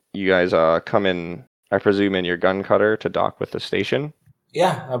You guys come in, I presume, in your gun cutter to dock with the station?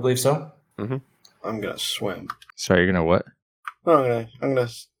 Yeah, I believe so. Mm-hmm. I'm gonna swim. Sorry, you're gonna what? No,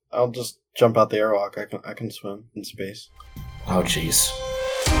 I'll just jump out the airlock. I can swim in space. Oh, jeez.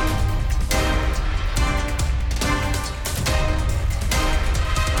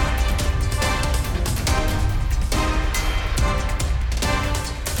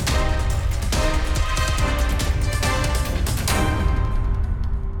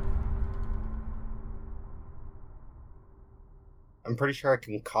 I'm pretty sure I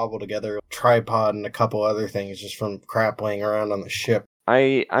can cobble together a tripod and a couple other things just from crap laying around on the ship.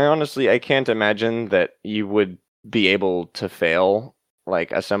 I honestly, I can't imagine that you would be able to fail,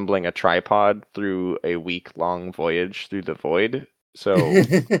 like, assembling a tripod through a week-long voyage through the void. So,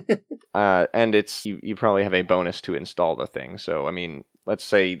 and you probably have a bonus to install the thing. So, I mean, let's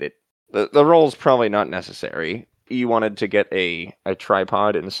say that the roll's probably not necessary. You wanted to get a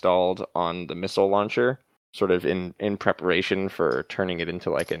tripod installed on the missile launcher, sort of in preparation for turning it into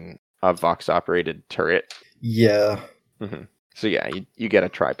like a Vox-operated turret. Yeah. Mm-hmm. So yeah, you get a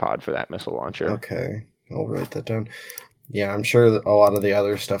tripod for that missile launcher. Okay, I'll write that down. Yeah, I'm sure that a lot of the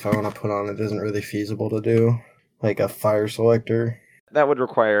other stuff I want to put on it isn't really feasible to do. Like a fire selector. That would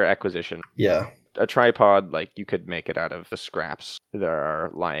require acquisition. Yeah. A tripod, like, you could make it out of the scraps that are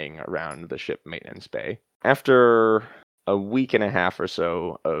lying around the ship maintenance bay. After a week and a half or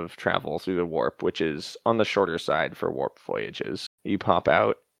so of travel through the warp, which is on the shorter side for warp voyages, you pop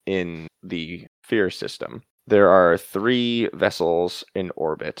out in the Fear system. There are 3 vessels in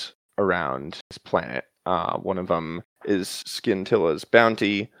orbit around this planet. One of them is Skintilla's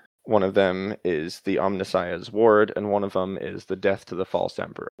Bounty, one of them is the Omnissiah's Ward, and one of them is the Death to the False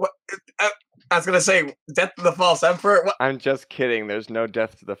Emperor. What? I was gonna say, Death to the False Emperor? What? I'm just kidding, there's no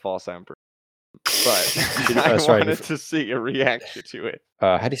Death to the False Emperor. But I wanted to see a reaction to it.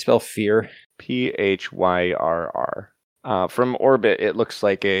 How do you spell fear? Phyrr. From orbit, it looks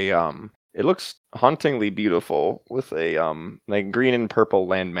like it looks hauntingly beautiful with a like green and purple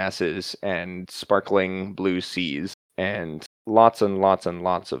land masses and sparkling blue seas and lots and lots and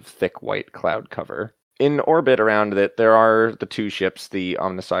lots of thick white cloud cover. In orbit around it, there are the 2 ships, the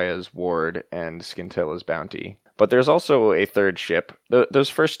Omnissiah's Ward and Skintilla's Bounty. But there's also a 3rd ship. Those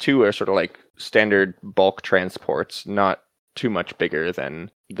first 2 are sort of like standard bulk transports, not too much bigger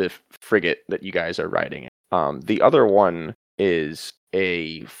than the frigate that you guys are riding in. The other one is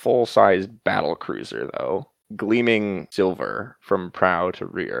a full-size battle cruiser, though, gleaming silver from prow to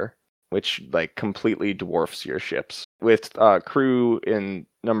rear, which like completely dwarfs your ships, with crew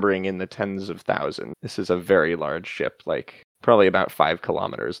numbering in the tens of thousands. This is a very large ship, like probably about 5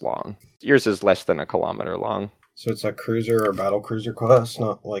 kilometers long. Yours is less than a kilometer long. So it's a cruiser or battle cruiser class,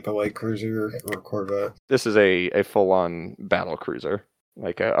 not like a light cruiser or a corvette. This is a full-on battle cruiser,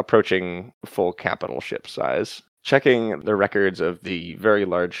 like approaching full capital ship size. Checking the records of the very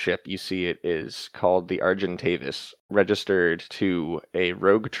large ship, you see it is called the Argentavis, registered to a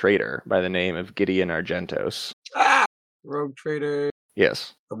rogue trader by the name of Gideon Argentos. Ah! Rogue trader.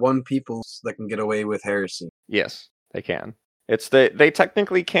 Yes. The one people that can get away with heresy. Yes, they can. They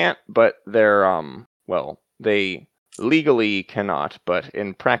technically can't, but they're they legally cannot, but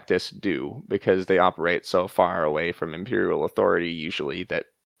in practice do, because they operate so far away from Imperial authority usually that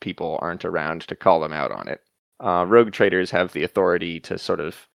people aren't around to call them out on it. Rogue traders have the authority to sort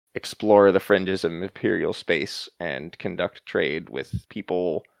of explore the fringes of Imperial space and conduct trade with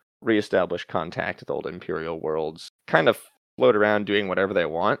people, reestablish contact with old Imperial worlds, kind of float around doing whatever they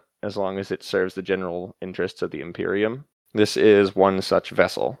want, as long as it serves the general interests of the Imperium. This is one such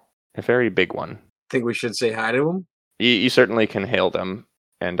vessel, a very big one. Think we should say hi to him? You certainly can hail them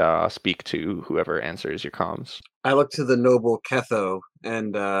and speak to whoever answers your comms. I look to the noble Ketho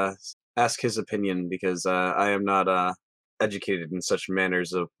and ask his opinion, because I am not educated in such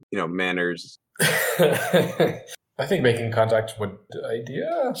manners. I think making contact would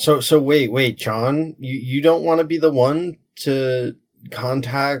idea. So wait, John, you don't want to be the one to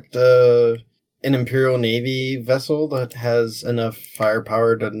contact an Imperial Navy vessel that has enough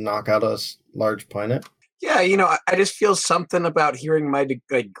firepower to knock out a large planet? Yeah, I just feel something about hearing my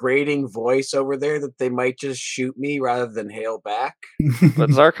grating voice over there that they might just shoot me rather than hail back. But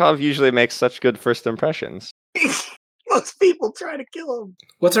Zarkov usually makes such good first impressions. Most people try to kill him.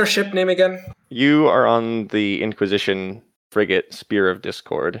 What's our ship name again? You are on the Inquisition frigate Spear of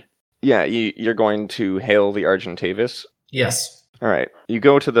Discord. Yeah, you're going to hail the Argentavis? Yes. All right. You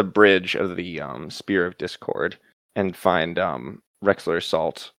go to the bridge of the Spear of Discord and find Rexler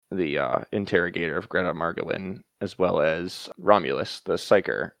Salt, the interrogator of Greta Margolin, as well as Romulus, the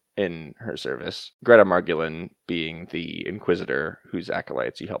psyker, in her service. Greta Margulin being the Inquisitor whose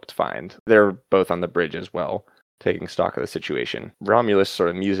acolytes you helped find. They're both on the bridge as well, taking stock of the situation. Romulus sort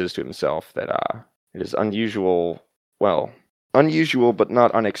of muses to himself that it is unusual but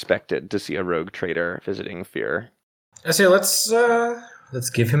not unexpected to see a rogue trader visiting Fear. I say let's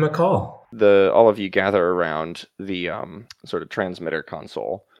give him a call. All of you gather around the sort of transmitter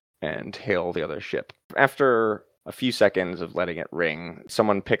console and hail the other ship. After a few seconds of letting it ring,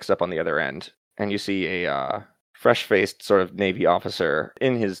 someone picks up on the other end, and you see a fresh-faced sort of Navy officer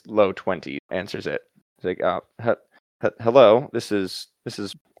in his low 20s answers it. He's like, hello, this is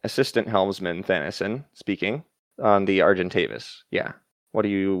Assistant Helmsman Thanison speaking on the Argentavis. Yeah.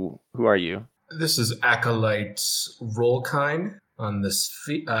 Who are you? This is Acolyte Rollkine on the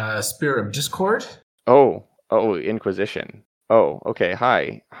Spear of Discord. Oh, Inquisition. Oh, okay.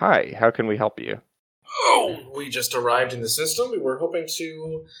 Hi. How can we help you? Oh, we just arrived in the system. We were hoping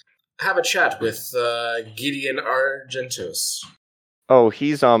to have a chat with Gideon Argentos. Oh,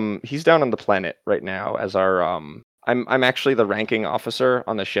 he's down on the planet right now as our I'm actually the ranking officer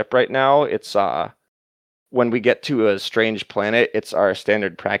on the ship right now. It's when we get to a strange planet, it's our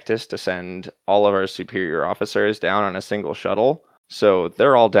standard practice to send all of our superior officers down on a single shuttle. So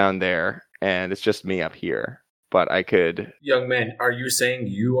they're all down there, and it's just me up here. But I could... Young man, are you saying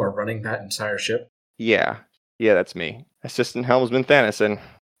you are running that entire ship? Yeah, that's me. Assistant Helmsman Thanison.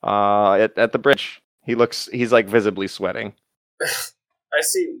 At the bridge. He's like visibly sweating. I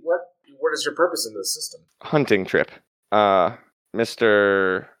see. What is your purpose in this system? Hunting trip.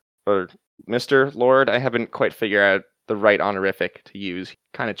 Mr. Lord, I haven't quite figured out the right honorific to use. He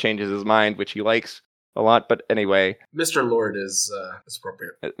kind of changes his mind, which he likes a lot, but anyway. Mr. Lord is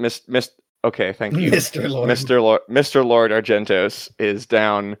appropriate. Okay, thank you. Mr. Lord. Mr. Lord Argentos is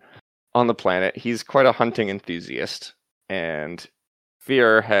down on the planet. He's quite a hunting enthusiast, and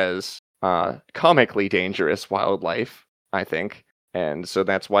Fear has comically dangerous wildlife, I think, and so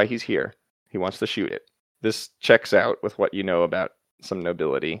that's why he's here. He wants to shoot it. This checks out with what you know about some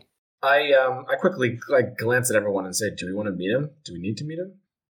nobility. I quickly glance at everyone and say, do we want to meet him? Do we need to meet him?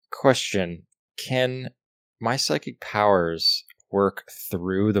 Question. Can my psychic powers work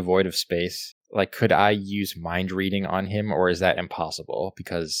through the void of space? Like, could I use mind reading on him, or is that impossible?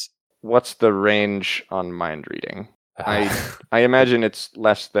 Because... What's the range on mind reading? I imagine it's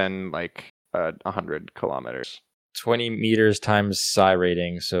less than, 100 kilometers. 20 meters times psi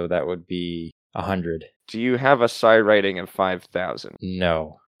rating, so that would be 100. Do you have a psi rating of 5,000?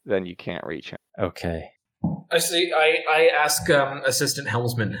 No. Then you can't reach him. Okay. I see. I ask Assistant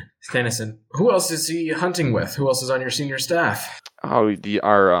Helmsman Thanison, who else is he hunting with? Who else is on your senior staff? Oh,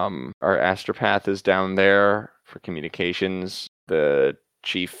 our astropath is down there for communications. The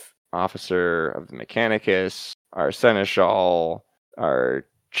chief officer of the Mechanicus, our seneschal, our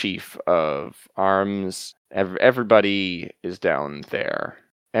chief of arms. Everybody is down there.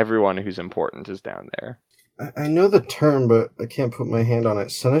 Everyone who's important is down there. I know the term, but I can't put my hand on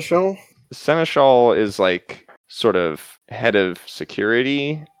it. Seneschal? Seneschal is sort of head of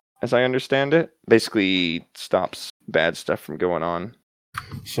security, as I understand it. Basically stops bad stuff from going on.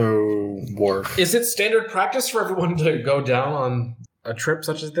 So, Worf. Is it standard practice for everyone to go down on a trip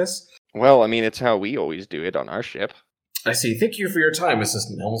such as this? Well, I mean, it's how we always do it on our ship. I see. Thank you for your time,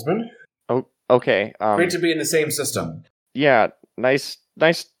 Assistant Helmsman. Oh, okay. Great to be in the same system. Yeah, nice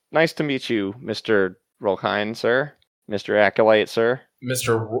to meet you, Mr. Rollkine, sir. Mr. Acolyte, sir.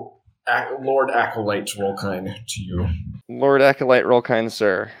 Lord Acolyte Rollkine to you. Lord Acolyte Rollkine,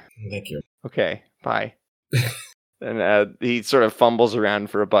 sir. Thank you. Okay, bye. And he sort of fumbles around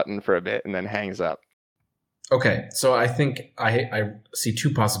for a button for a bit and then hangs up. Okay, so I think I see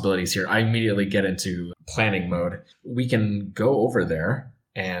two possibilities here. I immediately get into planning mode. We can go over there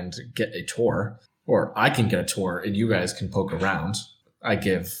and get a tour, or I can get a tour and you guys can poke around. I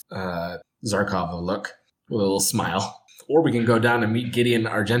give Zarkov a look with a little smile. Or we can go down and meet Gideon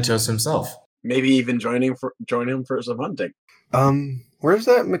Argentos himself. Maybe even join him for some hunting. Where's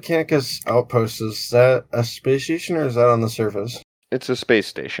that Mechanicus outpost? Is that a space station or is that on the surface? It's a space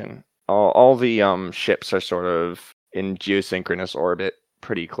station. All the ships are sort of in geosynchronous orbit,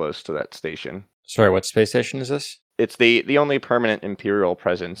 pretty close to that station. Sorry, what space station is this? It's the only permanent Imperial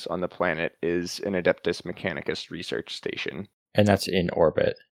presence on the planet is an Adeptus Mechanicus research station. And that's in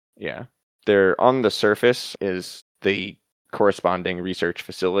orbit. Yeah. There on the surface is the corresponding research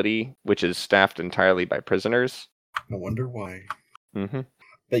facility, which is staffed entirely by prisoners. I wonder why. Mm-hmm.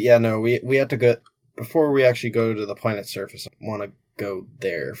 But yeah, no, we have to go... Before we actually go to the planet's surface, I want to go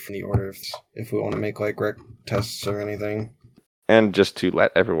there for the order if we want to make rec tests or anything. And just to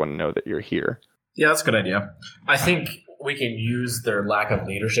let everyone know that you're here. Yeah, that's a good idea. I think We can use their lack of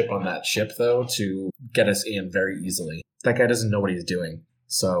leadership on that ship, though, to get us in very easily. That guy doesn't know what he's doing.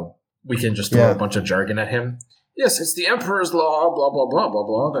 So we can just throw a bunch of jargon at him. Yes, it's the Emperor's law, blah, blah, blah, blah,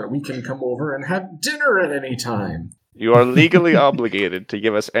 blah, that we can come over and have dinner at any time. You are legally obligated to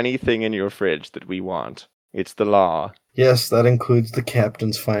give us anything in your fridge that we want. It's the law. Yes, that includes the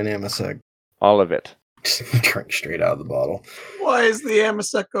captain's fine amasec. All of it. Drink straight out of the bottle. Why is the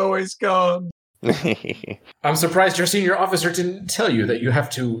Amasec always gone? I'm surprised your senior officer didn't tell you that you have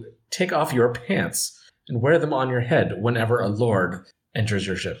to take off your pants and wear them on your head whenever a lord enters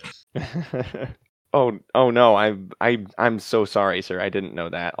your ship. Oh no! I'm so sorry, sir. I didn't know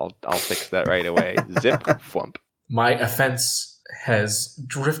that. I'll fix that right away. Zip, flump. My offense has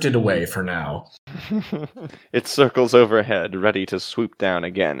drifted away for now. It circles overhead, ready to swoop down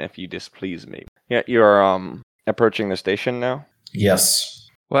again if you displease me. Yeah, you're approaching the station now. Yes.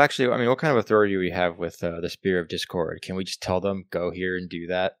 Well, actually, I mean, what kind of authority do we have with the Spear of Discord? Can we just tell them, go here and do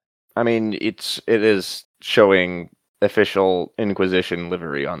that? I mean, it is showing official Inquisition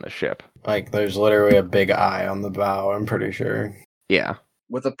livery on the ship. Like, there's literally a big eye on the bow, I'm pretty sure. Yeah.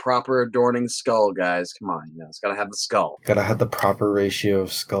 With a proper adorning skull, guys. Come on, it's gotta have the skull. Gotta have the proper ratio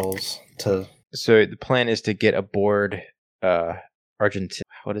of skulls to... So the plan is to get aboard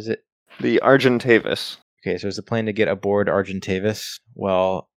what is it? The Argentavis. Okay, so is the plan to get aboard Argentavis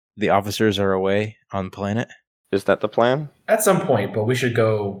while the officers are away on the planet? Is that the plan? At some point, but we should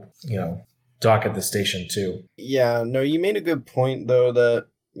go, dock at the station too. Yeah, no, you made a good point, though, that,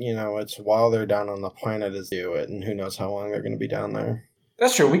 it's while they're down on the planet is do it, and who knows how long they're going to be down there.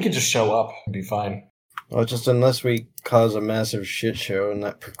 That's true. We could just show up and be fine. Well, just unless we cause a massive shit show, and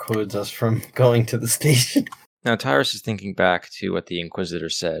that precludes us from going to the station. Now, Tyrus is thinking back to what the Inquisitor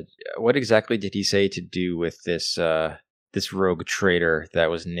said. What exactly did he say to do with this rogue traitor that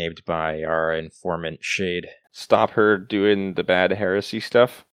was named by our informant Shade? Stop her doing the bad heresy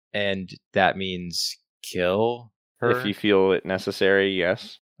stuff. And that means kill her? If you feel it necessary,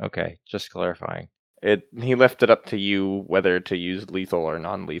 yes. Okay, just clarifying. He left it up to you whether to use lethal or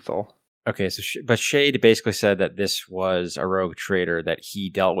non-lethal. Okay, so but Shade basically said that this was a rogue traitor that he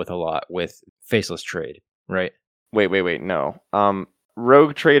dealt with a lot with Faceless Trade, right? Wait, no.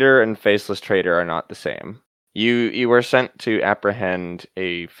 Rogue traitor and faceless traitor are not the same. You were sent to apprehend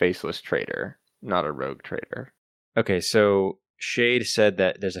a faceless traitor, not a rogue traitor. Okay, so Shade said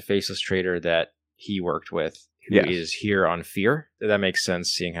that there's a faceless traitor that he worked with who is here on Fear. That makes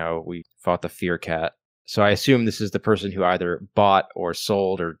sense, seeing how we fought the Fear Cat. So I assume this is the person who either bought or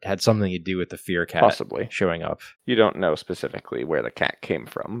sold or had something to do with the Fear Cat possibly showing up. You don't know specifically where the cat came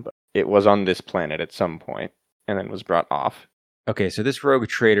from, but it was on this planet at some point and then was brought off. Okay, so this rogue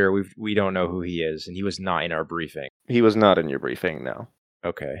traitor, we don't know who he is, and he was not in our briefing. He was not in your briefing, no.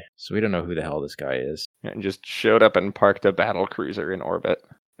 Okay, so we don't know who the hell this guy is. And just showed up and parked a battle cruiser in orbit,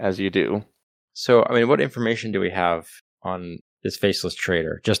 as you do. So, I mean, what information do we have on this faceless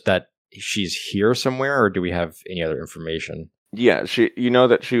traitor? Just that she's here somewhere, or do we have any other information? Yeah, you know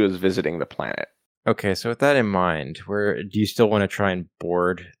that she was visiting the planet. Okay, so with that in mind, do you still want to try and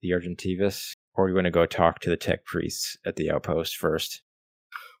board the Argentavis? Or do you want to go talk to the tech priests at the outpost first?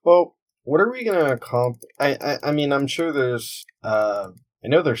 Well, what are we going to accomplish? I mean, I'm sure there's... I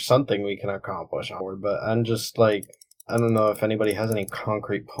know there's something we can accomplish onward, but I'm just like... I don't know if anybody has any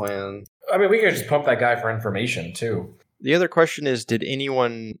concrete plan. I mean, we could just pump that guy for information, too. The other question is, did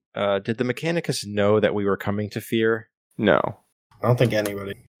the Mechanicus know that we were coming to Fear? No. I don't think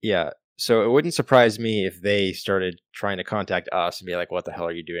anybody. Yeah, so it wouldn't surprise me if they started trying to contact us and be like, what the hell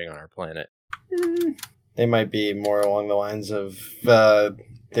are you doing on our planet? They might be more along the lines of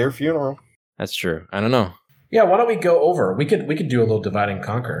their funeral. That's true. I don't know. Yeah, why don't we go over? We could do a little divide and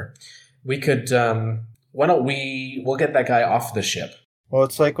conquer. We could, why don't we'll get that guy off the ship. Well,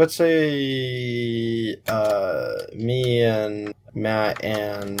 it's like, let's say me and Matt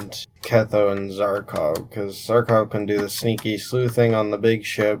and Ketho and Zarkov, because Zarkov can do the sneaky sleuthing on the big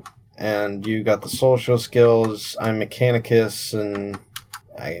ship, and you got the social skills, I'm Mechanicus, and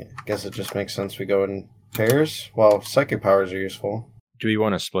I guess it just makes sense we go in pairs. Well, psychic powers are useful. Do we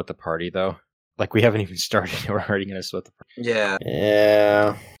want to split the party, though? Like, we haven't even started, we're already going to split the party.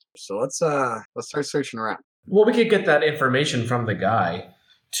 Yeah. So let's start searching around. Well, we could get that information from the guy,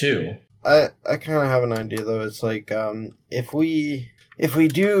 too. I kind of have an idea, though. It's like, if we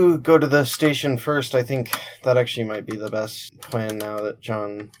do go to the station first, I think that actually might be the best plan now that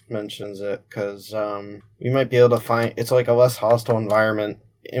John mentions it, because we might be able to find... It's like a less hostile environment.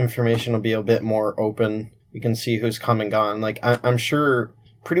 Information will be a bit more open. We can see who's come and gone. Like, I'm sure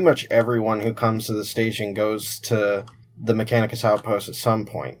pretty much everyone who comes to the station goes to the Mechanicus outpost at some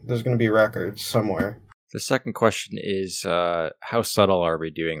point. There's going to be records somewhere. The second question is, how subtle are we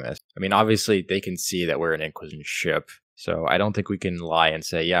doing this? I mean, obviously they can see that we're an Inquisition ship, so I don't think we can lie and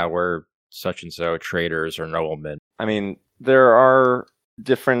say, yeah, we're such and so traders or noblemen. I mean, there are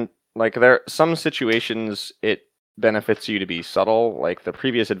different, like, there some situations it benefits you to be subtle. Like, the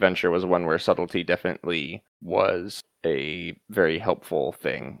previous adventure was one where subtlety definitely was a very helpful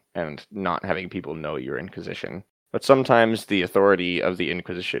thing, and not having people know you're Inquisition. But sometimes the authority of the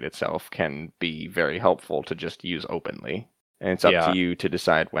Inquisition itself can be very helpful to just use openly. And it's up to you to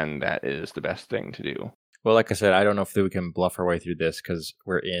decide when that is the best thing to do. Well, like I said, I don't know if we can bluff our way through this because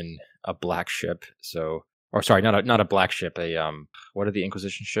we're in a black ship. So, or sorry, not a black ship. What are the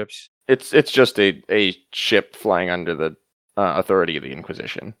Inquisition ships? It's just a ship flying under the authority of the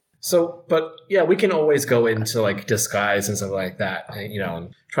Inquisition. So, but yeah, we can always go into like disguise and stuff like that,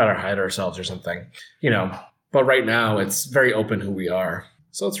 and try to hide ourselves or something, But right now, it's very open who we are.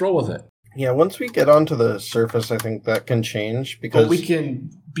 So let's roll with it. Yeah, once we get onto the surface, I think that can change because But we can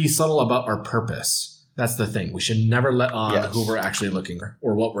be subtle about our purpose. That's the thing. We should never let on who we're actually looking for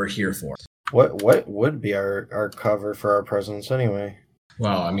or what we're here for. What would be our cover for our presence anyway?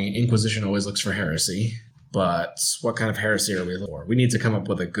 Well, I mean, Inquisition always looks for heresy, but what kind of heresy are we looking for? We need to come up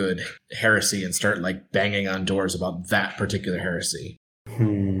with a good heresy and start like banging on doors about that particular heresy.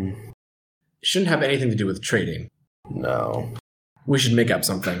 It shouldn't have anything to do with trading. No. We should make up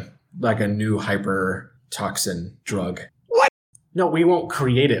something, like a new hyper toxin drug. What? No, we won't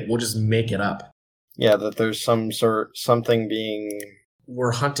create it. We'll just make it up. Yeah, that there's something being...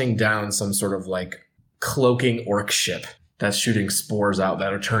 We're hunting down some sort of like cloaking orc ship that's shooting spores out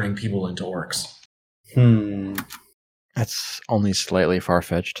that are turning people into orcs. That's only slightly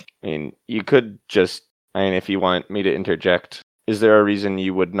far-fetched. I mean, you could just... if you want me to interject, is there a reason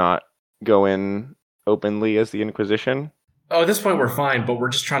you would not go in openly as the Inquisition? Oh, at this point we're fine, but we're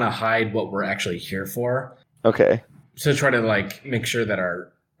just trying to hide what we're actually here for. Okay. So try to like make sure that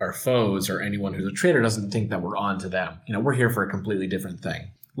our foes or anyone who's a traitor doesn't think that we're on to them. We're here for a completely different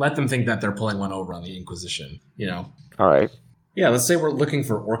thing. Let them think that they're pulling one over on the Inquisition, All right. Yeah, let's say we're looking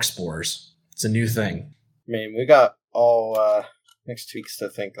for orc spores. It's a new thing. I mean, we got all next weeks to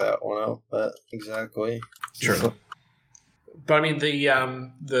think that one out, but exactly. True. But I mean,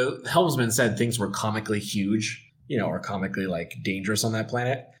 the helmsman said things were comically huge, or comically like dangerous on that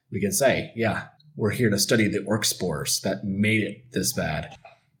planet. We can say, yeah, we're here to study the orc spores that made it this bad.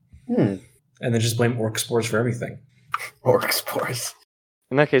 And then just blame orc spores for everything. Orc spores.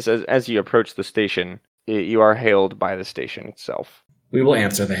 In that case, as you approach the station, you are hailed by the station itself. We will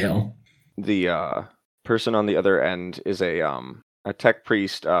answer the hail. The person on the other end is a tech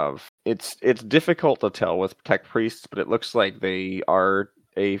priest of... It's difficult to tell with tech priests, but it looks like they are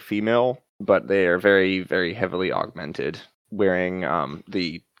a female, but they are very, very heavily augmented, wearing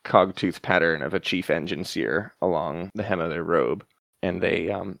the cogtooth pattern of a chief engine seer along the hem of their robe. And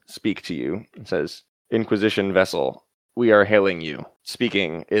they speak to you and says, "Inquisition vessel, we are hailing you.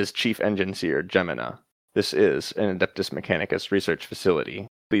 Speaking is Chief Engine Seer Gemina. This is an Adeptus Mechanicus research facility.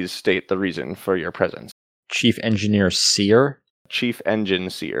 Please state the reason for your presence." Chief Engineer Seer? Chief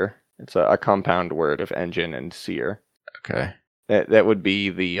Engine Seer. It's a compound word of engine and seer. Okay. That would be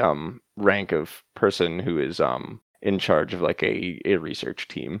the rank of person who is in charge of like a research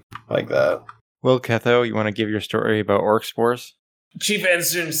team. Like that. Well, Ketho, you want to give your story about orc spores? Chief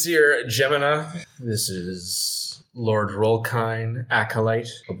Engine Seer Gemina. This is Lord Rolkine, Acolyte,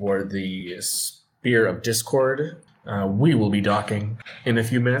 aboard the Spear of Discord. We will be docking in a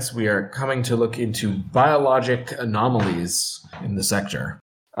few minutes. We are coming to look into biologic anomalies in the sector.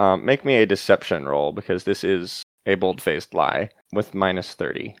 Make me a deception roll, because this is a bold-faced lie, with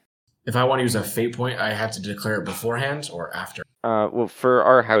 -30. If I want to use a fate point, I have to declare it beforehand or after? Well, for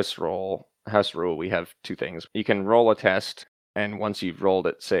our house rule, we have two things. You can roll a test, and once you've rolled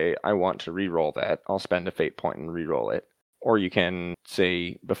it, say, "I want to re-roll that. I'll spend a fate point and re-roll it." Or you can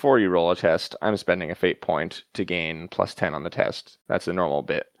say, before you roll a test, "I'm spending a fate point to gain +10 on the test." That's a normal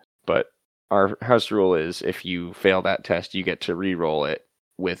bit. But our house rule is if you fail that test, you get to re-roll it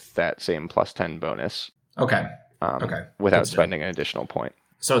with that same +10 bonus. Okay. Without spending an additional point.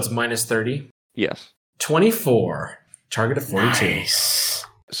 So it's -30? Yes. 24. Target of 42. Nice.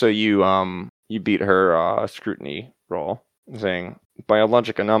 So you beat her scrutiny roll, saying,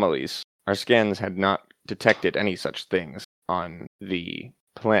 "Biologic anomalies. Our scans had not detected any such things on the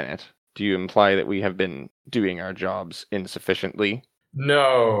planet. Do you imply that we have been doing our jobs insufficiently?"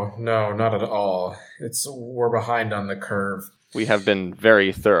 No, not at all. We're behind on the curve. "We have been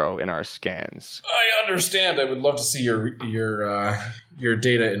very thorough in our scans." I understand. I would love to see your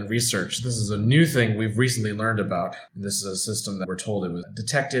data and research. This is a new thing we've recently learned about. This is a system that we're told it was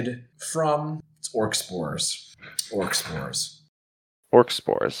detected from. It's orc spores. Orc spores. Orc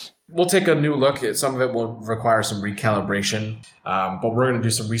spores. We'll take a new look. Some of it will require some recalibration, but we're going to do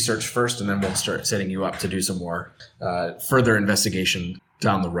some research first, and then we'll start setting you up to do some more further investigation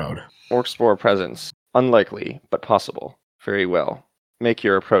down the road. Orc spore presence. Unlikely, but possible. Very well. Make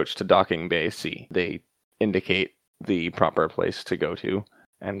your approach to Docking Bay C. They indicate the proper place to go to,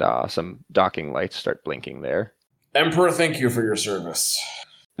 and some docking lights start blinking there. Emperor, thank you for your service.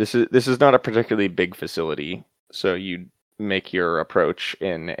 This is not a particularly big facility, so you make your approach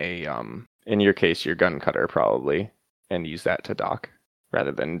in a in your case your gun cutter probably, and use that to dock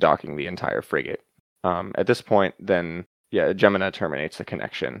rather than docking the entire frigate. At this point, then Gemina terminates the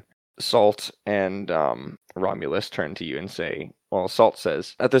connection. Salt and Romulus turn to you and say, well, Salt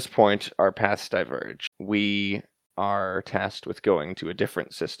says, at this point our paths diverge. We are tasked with going to a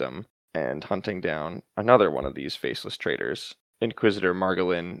different system and hunting down another one of these faceless traitors. Inquisitor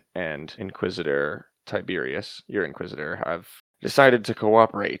Margolin and Inquisitor Tiberius, your Inquisitor, have decided to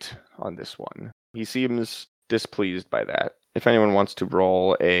cooperate on this one. He seems displeased by that. If anyone wants to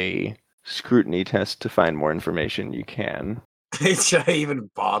roll a scrutiny test to find more information, you can. Should I even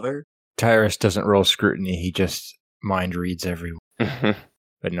bother? Tyrus doesn't roll scrutiny, he just mind reads everyone.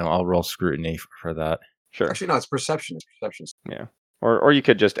 But no, I'll roll scrutiny for that. Sure. Actually, no, it's perception. It's perception. Yeah. Or you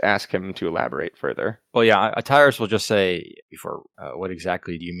could just ask him to elaborate further. Well, yeah, Tyrus will just say, before, what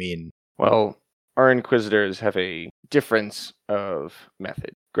exactly do you mean? Well, our Inquisitors have a difference of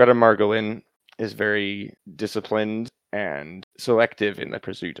method. Greta Margolin is very disciplined and selective in the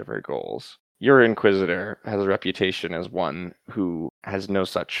pursuit of her goals. Your Inquisitor has a reputation as one who has no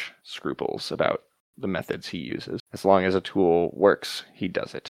such scruples about the methods he uses. As long as a tool works, he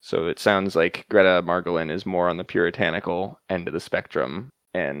does it. So it sounds like Greta Margolin is more on the puritanical end of the spectrum,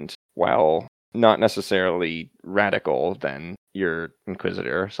 and while not necessarily radical, then your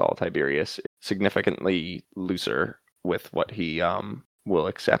Inquisitor, Saul Tiberius, is significantly looser with what he will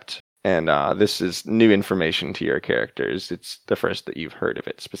accept. And this is new information to your characters. It's the first that you've heard of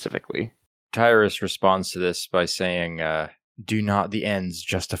it specifically. Tyrus responds to this by saying, do not the ends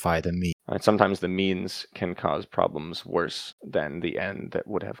justify the means. Sometimes the means can cause problems worse than the end that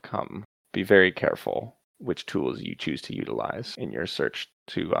would have come. Be very careful which tools you choose to utilize in your search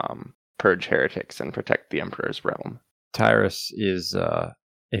to purge heretics and protect the Emperor's realm. Tyrus is,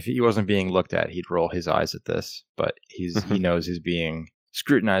 if he wasn't being looked at, he'd roll his eyes at this, but he knows he's being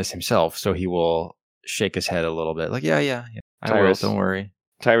scrutinized himself, so he will shake his head a little bit, like, yeah. I will, don't worry.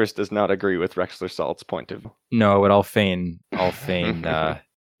 Tyrus does not agree with Rexler Salt's point of view. No, but I'll feign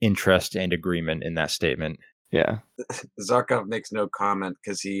interest and agreement in that statement. Yeah. Zarkov makes no comment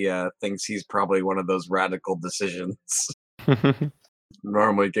because he thinks he's probably one of those radical decisions.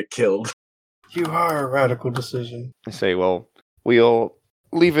 Normally get killed. You are a radical decision. I say, well, we'll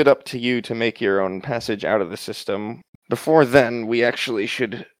leave it up to you to make your own passage out of the system. Before then, we actually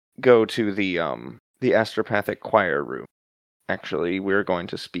should go to the astropathic choir room. Actually, we're going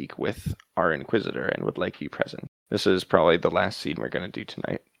to speak with our Inquisitor and would like you present. This is probably the last scene we're going to do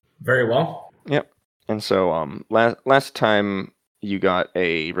tonight. Very well. Yep. And so last time you got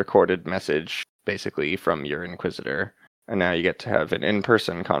a recorded message, basically, from your Inquisitor, and now you get to have an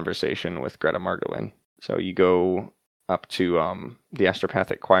in-person conversation with Greta Margolin. So you go up to the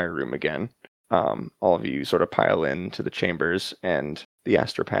astropathic choir room again. All of you sort of pile into the chambers, and the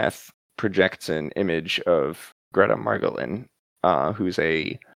astropath projects an image of Greta Margolin, who's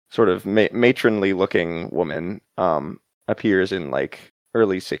a sort of matronly-looking woman, appears in like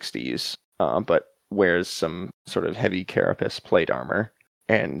early 60s, but wears some sort of heavy carapace plate armor.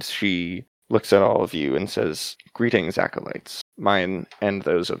 And she looks at all of you and says, "Greetings, acolytes, mine and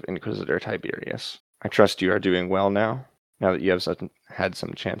those of Inquisitor Tiberius. I trust you are doing well now that you have had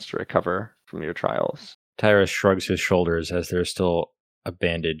some chance to recover from your trials." Tyrus shrugs his shoulders as there's still a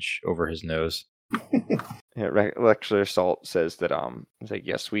bandage over his nose. Lecturer Salt says that it's like,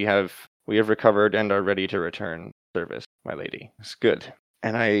 yes, we have recovered and are ready to return service, my lady. It's good.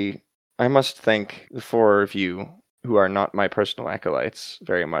 And I must thank the four of you who are not my personal acolytes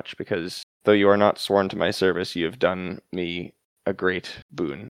very much, because though you are not sworn to my service, you have done me a great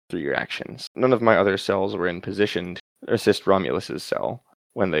boon through your actions. None of my other cells were in position to assist Romulus's cell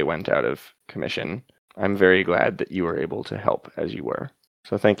when they went out of commission. I'm very glad that you were able to help as you were.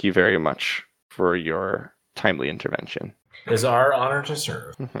 So thank you very much for your timely intervention. It is our honor to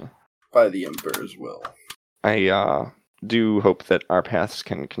serve. By the Emperor's will. I do hope that our paths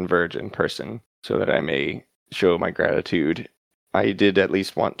can converge in person so that I may show my gratitude. I did at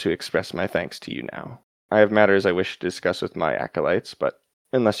least want to express my thanks to you now. I have matters I wish to discuss with my acolytes, but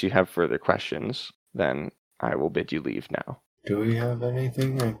unless you have further questions, then I will bid you leave now. Do we have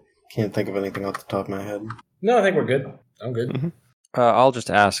anything? I Can't think of anything off the top of my head. No, I think we're good. I'm good. Mhm. I'll just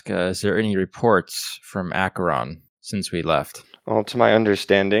ask, is there any reports from Acheron since we left? Well, to my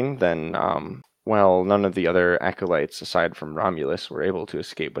understanding, then, none of the other acolytes aside from Romulus were able to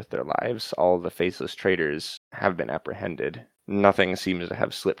escape with their lives. All the faceless traitors have been apprehended. Nothing seems to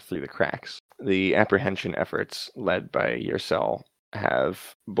have slipped through the cracks. The apprehension efforts led by Yercel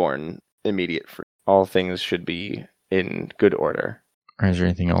have borne immediate fruit. All things should be in good order. Is there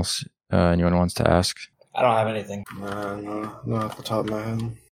anything else anyone wants to ask? I don't have anything. No, not off the top of my head.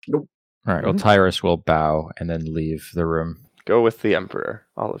 All right. Well, Tyrus will bow and then leave the room. Go with the Emperor,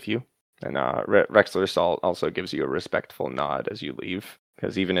 all of you. And Rexler Salt also gives you a respectful nod as you leave,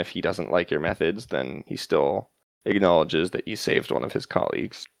 because even if he doesn't like your methods, then he still acknowledges that you saved one of his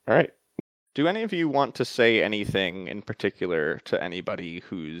colleagues. All right. Do any of you want to say anything in particular to anybody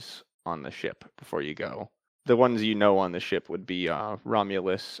who's on the ship before you go? The ones you know on the ship would be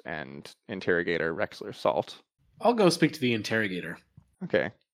Romulus and Interrogator Rexler Salt. I'll go speak to the interrogator.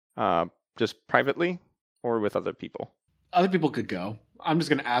 Okay. Just privately or with other people? Other people could go. I'm just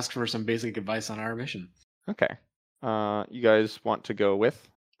going to ask for some basic advice on our mission. Okay. You guys want to go with?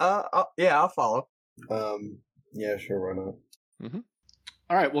 I'll follow. Yeah, sure, why not?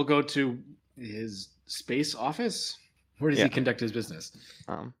 All right, we'll go to his space office. Where does he conduct his business?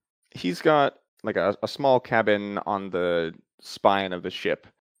 He's got like a small cabin on the spine of the ship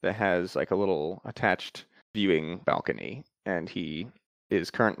that has like a little attached viewing balcony, and he is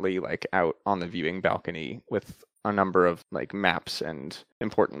currently like out on the viewing balcony with a number of like maps and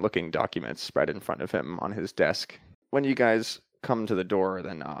important looking documents spread in front of him on his desk. When you guys come to the door,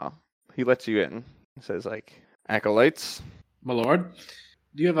 then he lets you in. He says like, "Acolytes." My lord,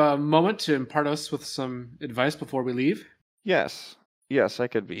 do you have a moment to impart us with some advice before we leave? Yes, I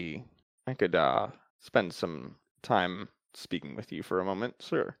could spend some time speaking with you for a moment,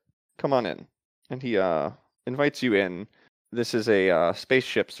 sir. Come on in. And he invites you in. This is a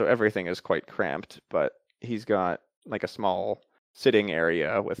spaceship, so everything is quite cramped, but he's got like a small sitting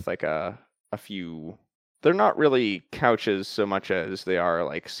area with like a few... They're not really couches so much as they are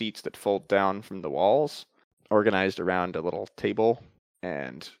like seats that fold down from the walls, organized around a little table,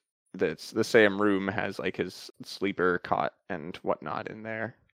 and the same room has like his sleeper cot and whatnot in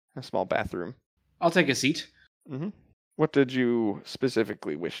there. A small bathroom. I'll take a seat. What did you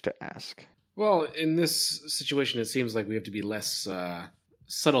specifically wish to ask? Well, in this situation, it seems like we have to be less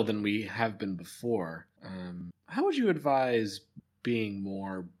subtle than we have been before. How would you advise being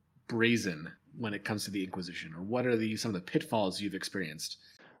more brazen when it comes to the Inquisition? Or what are some of the pitfalls you've experienced?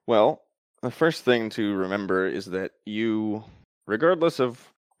 Well, the first thing to remember is that you, regardless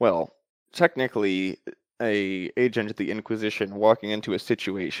of, technically, a agent of the Inquisition walking into a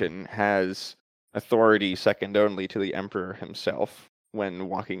situation has authority second only to the Emperor himself when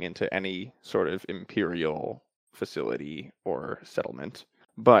walking into any sort of imperial facility or settlement.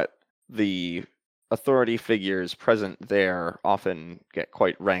 But the authority figures present there often get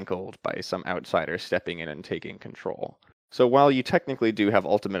quite rankled by some outsider stepping in and taking control. So while you technically do have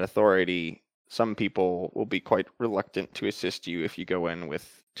ultimate authority, some people will be quite reluctant to assist you if you go in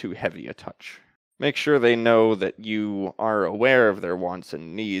with too heavy a touch. Make sure they know that you are aware of their wants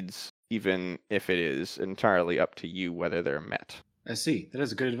and needs, even if it is entirely up to you whether they're met. I see. That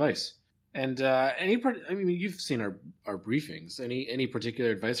is good advice. And you've seen our briefings. Any particular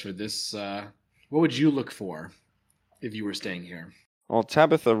advice for this? What would you look for if you were staying here? Well,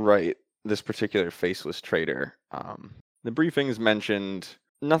 Tabitha Wright, this particular faceless traitor, the briefings mentioned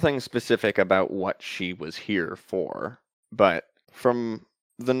nothing specific about what she was here for, but from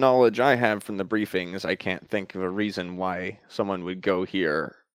the knowledge I have from the briefings, I can't think of a reason why someone would go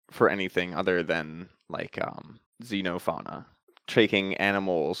here for anything other than like xenofauna, taking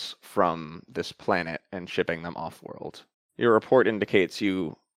animals from this planet and shipping them off-world. Your report indicates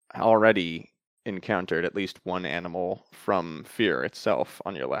you already encountered at least one animal from Fear itself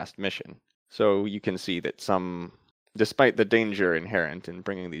on your last mission. So you can see that despite the danger inherent in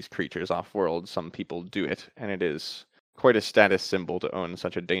bringing these creatures off-world, some people do it, and it is quite a status symbol to own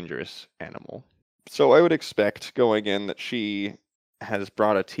such a dangerous animal. So I would expect going in that she has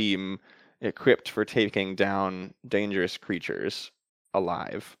brought a team equipped for taking down dangerous creatures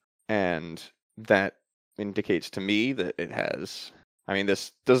alive. And that indicates to me that it has...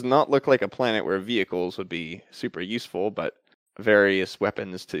 this does not look like a planet where vehicles would be super useful, but various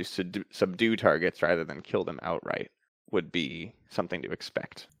weapons to subdue targets rather than kill them outright would be something to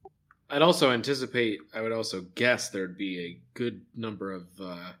expect. I would also guess there'd be a good number of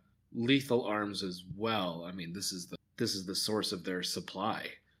lethal arms as well. This is the source of their supply.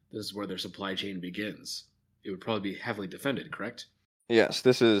 This is where their supply chain begins. It would probably be heavily defended, correct? Yes,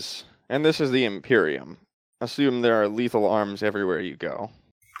 this is the Imperium. Assume there are lethal arms everywhere you go.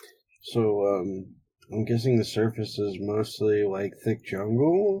 So, I'm guessing the surface is mostly like thick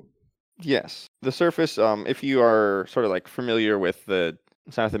jungle. Yes, the surface. If you are sort of like familiar with the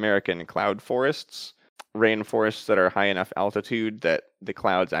South American cloud forests, rainforests that are high enough altitude that the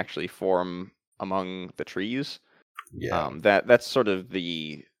clouds actually form among the trees. Yeah. That's sort of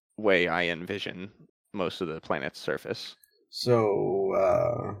the way I envision most of the planet's surface.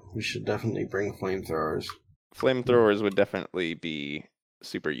 So, we should definitely bring flamethrowers. Flamethrowers would definitely be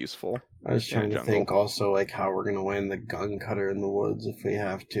super useful. I was in a trying to jungle. think also like how we're gonna land the gun cutter in the woods if we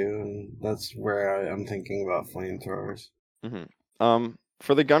have to, and that's where I'm thinking about flamethrowers.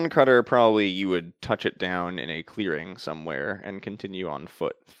 For the gun cutter, probably you would touch it down in a clearing somewhere and continue on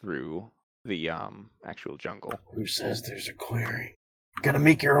foot through the actual jungle. Who says there's a clearing? Gotta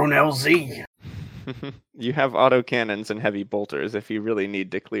make your own LZ. You have autocannons and heavy bolters if you really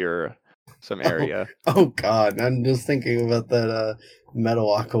need to clear some area. Oh God, I'm just thinking about that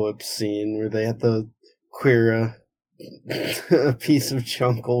Metalocalypse scene where they have to clear a piece of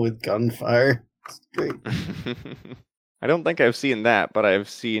jungle with gunfire. It's great. I don't think I've seen that, but I've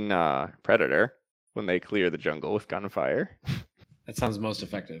seen Predator when they clear the jungle with gunfire. That sounds most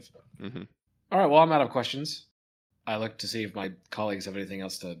effective. Mm-hmm. All right, well, I'm out of questions. I look to see if my colleagues have anything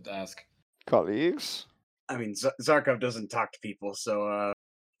else to ask. Colleagues? I mean, Zarkov doesn't talk to people, so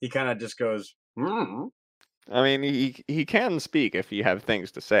he kind of just goes, I mean, he can speak if you have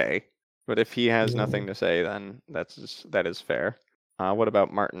things to say, but if he has nothing to say, then that is fair. What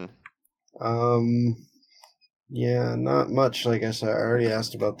about Martin? Yeah, not much. Like I said, I already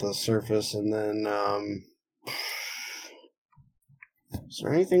asked about the surface, and then is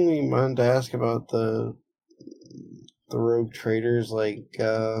there anything we wanted to ask about the rogue traders, like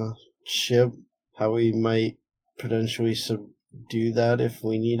ship? How we might potentially subdue that if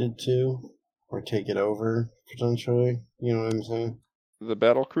we needed to, or take it over potentially. You know what I'm saying? The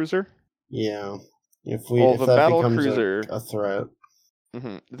battle cruiser? Yeah, if Well, if the that battle becomes cruiser- a threat.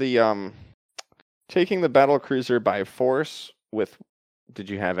 The taking the battle cruiser by force with. Did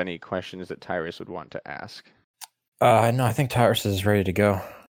you have any questions that Tyrus would want to ask? No, I think Tyrus is ready to go.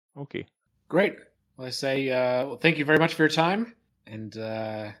 Okay. Great. Well, I say well, thank you very much for your time, and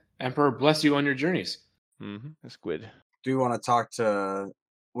Emperor bless you on your journeys. That's good. do you want to talk to?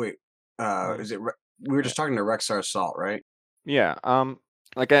 Wait, is it? We were just talking to Rexar Salt, right? Yeah.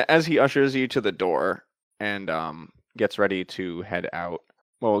 Like as he ushers you to the door and gets ready to head out.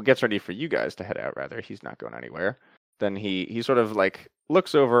 Well, gets ready for you guys to head out. Rather, he's not going anywhere. Then he sort of like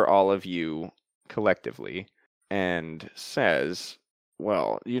looks over all of you collectively and says,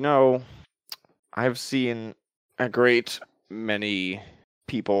 "Well, I've seen a great many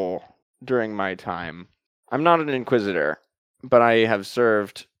people during my time. I'm not an Inquisitor, but I have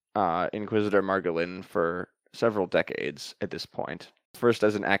served Inquisitor Margolin for several decades at this point. First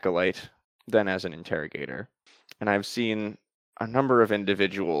as an acolyte, then as an interrogator. And I've seen a number of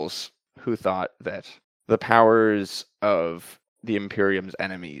individuals who thought that the powers of the Imperium's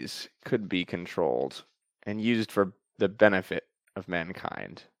enemies could be controlled and used for the benefit of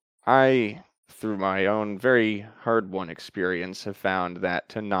mankind. I, through my own very hard-won experience, have found that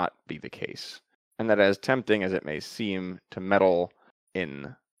to not be the case, and that as tempting as it may seem to meddle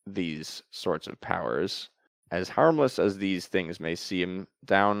in these sorts of powers, as harmless as these things may seem,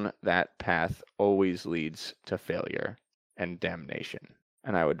 down that path always leads to failure and damnation.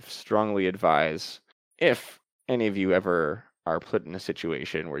 And I would strongly advise, if any of you ever are put in a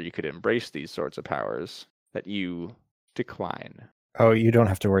situation where you could embrace these sorts of powers, that you decline." Oh, you don't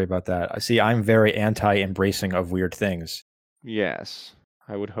have to worry about that. I see. I'm very anti-embracing of weird things. Yes,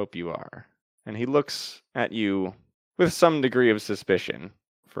 I would hope you are. And he looks at you with some degree of suspicion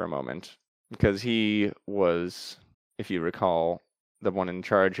for a moment, because he was, if you recall, the one in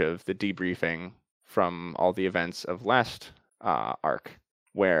charge of the debriefing from all the events of last arc,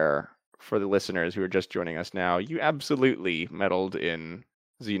 where, for the listeners who are just joining us now, you absolutely meddled in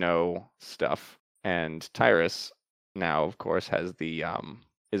Xeno stuff. And Tyrus now, of course, has the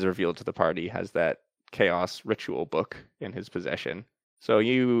is revealed to the party, has that chaos ritual book in his possession. So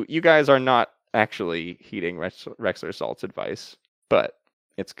you guys are not actually heeding Rexar Salt's advice, but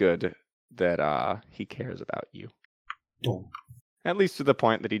it's good that he cares about you. Oh. At least to the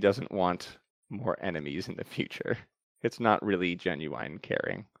point that he doesn't want more enemies in the future. It's not really genuine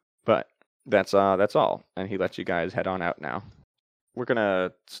caring. But that's all. And he lets you guys head on out now. We're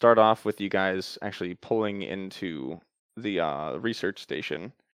gonna start off with you guys actually pulling into the research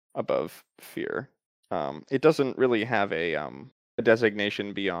station above Fear. It doesn't really have a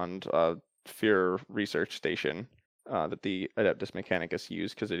designation beyond Fear Research Station, that the Adeptus Mechanicus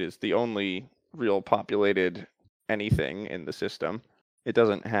use because it is the only real populated anything in the system. It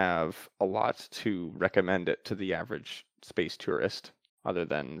doesn't have a lot to recommend it to the average space tourist other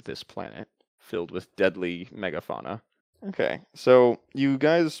than this planet filled with deadly megafauna. Okay, so you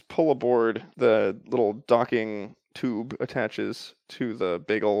guys pull aboard. The little docking tube attaches to the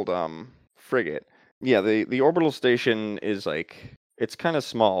big old frigate. Yeah, the orbital station is like, it's kind of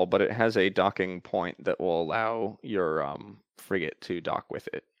small, but it has a docking point that will allow your frigate to dock with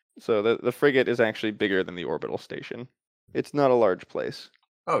it. So the frigate is actually bigger than the orbital station. It's not a large place.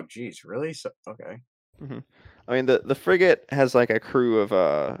 Oh, geez, really? So, okay. I mean, the frigate has like a crew of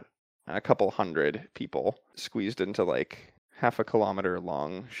a couple hundred people squeezed into like half a kilometer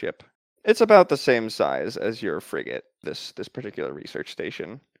long ship. It's about the same size as your frigate, this particular research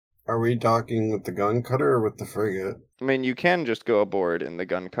station. Are we docking with the gun cutter or with the frigate? I mean, you can just go aboard in the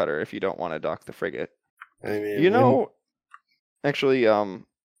gun cutter if you don't want to dock the frigate. I mean, You know, actually,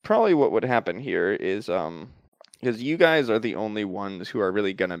 probably what would happen here is, because you guys are the only ones who are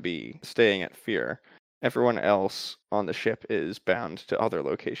really going to be staying at Fear. Everyone else on the ship is bound to other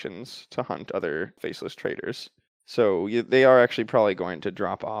locations to hunt other faceless traders. So they are actually probably going to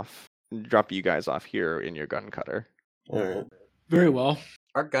drop you guys off here in your gun cutter. all right. Very well.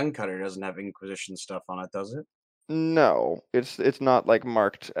 Our gun cutter doesn't have Inquisition stuff on it, does it? No, it's not like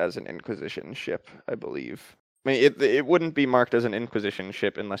marked as an Inquisition ship, I believe. I mean, it wouldn't be marked as an Inquisition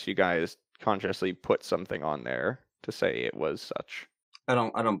ship unless you guys consciously put something on there to say it was such. I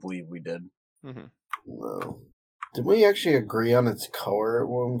don't believe we did. No. Did we actually agree on its color at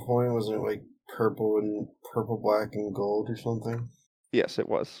one point? Was it like purple, black, and gold or something? Yes, it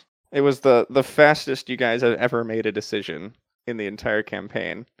was. It was the fastest you guys have ever made a decision in the entire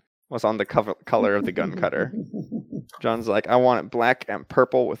campaign. Was on the color of the gun cutter. John's like, I want it black and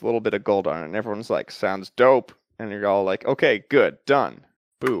purple with a little bit of gold on it. And everyone's like, sounds dope. And you're all like, okay, good, done.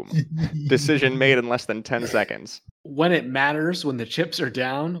 Boom. Decision made in less than 10 seconds. When it matters, when the chips are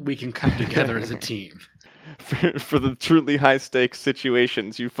down, we can come together as a team. For the truly high-stakes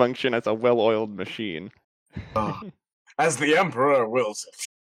situations, you function as a well-oiled machine. As the Emperor wills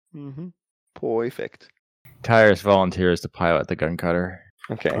it. Perfect. Tyrus volunteers to pilot the gun cutter.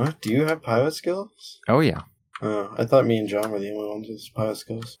 Okay. Huh? Do you have pilot skills? Oh yeah. I thought me and John were the only ones with pilot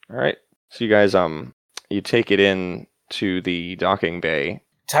skills. All right. So you guys, you take it in to the docking bay.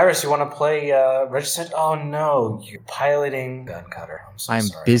 Tyrus, you want to play Regicide? Oh no, you're piloting gun cutter. I'm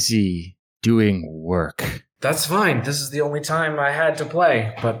sorry. Busy doing work. That's fine. This is the only time I had to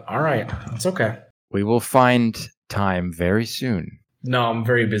play, but all right, it's okay. We will find time very soon. No, I'm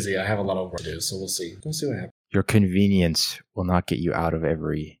very busy. I have a lot of work to do, so we'll see. We'll see what happens. Your convenience will not get you out of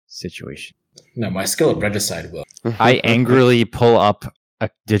every situation. No, my skill at Regicide will. I angrily pull up a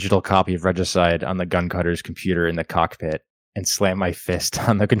digital copy of Regicide on the gun cutter's computer in the cockpit and slam my fist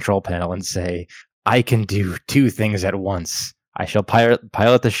on the control panel and say, I can do two things at once. I shall pilot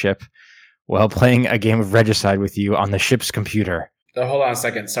the ship while playing a game of Regicide with you on the ship's computer. Oh, hold on a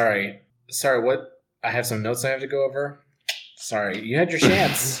second. Sorry, what? I have some notes I have to go over. Sorry, you had your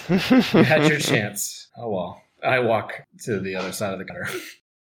chance. You had your chance. Oh well. I walk to the other side of the cutter.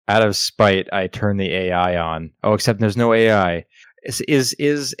 Out of spite, I turn the AI on. Oh, except there's no AI.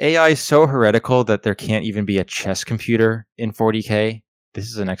 Is AI so heretical that there can't even be a chess computer in 40K? This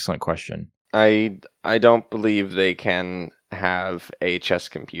is an excellent question. I don't believe they can have a chess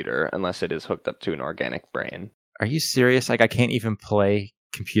computer unless it is hooked up to an organic brain. Are you serious? Like I can't even play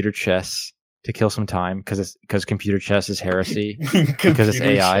computer chess to kill some time because computer chess is heresy because it's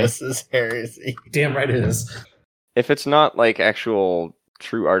AI. Chess is heresy. Damn right it is. If it's not like actual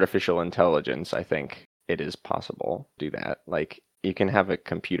true artificial intelligence, I think it is possible to do that. Like you can have a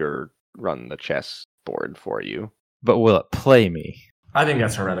computer run the chess board for you. But will it play me? I think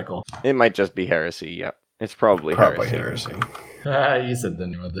that's heretical. It might just be heresy, yep. It's probably heresy. You said the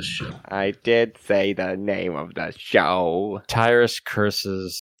name of the ship. I did say the name of the show. Tyrus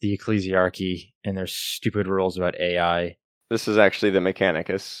curses the Ecclesiarchy and their stupid rules about AI. This is actually the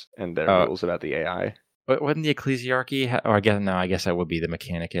Mechanicus and their rules about the AI. But wouldn't the Ecclesiarchy I guess that would be the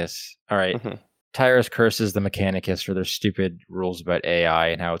Mechanicus. All right. Tyrus curses the Mechanicus for their stupid rules about AI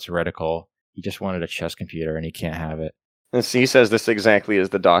and how it's heretical. He just wanted a chess computer and he can't have it. And he says this exactly as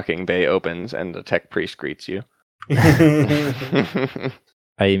the docking bay opens and the tech priest greets you. I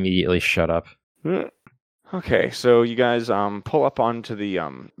immediately shut up. Okay, so you guys pull up onto the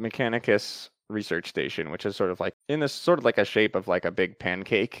Mechanicus research station, which is sort of like a shape of like a big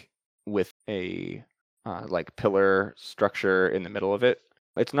pancake with a like pillar structure in the middle of it.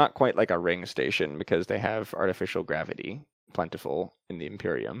 It's not quite like a ring station because they have artificial gravity plentiful in the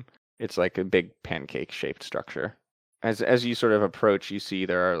Imperium. It's like a big pancake shaped structure. as you sort of approach, you see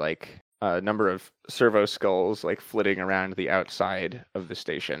there are like a number of servo skulls like flitting around the outside of the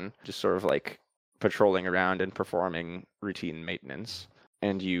station, just sort of like patrolling around and performing routine maintenance.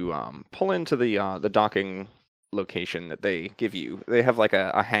 And you pull into the docking location that they give you. They have like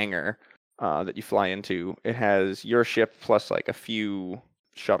a hangar that you fly into. It has your ship plus like a few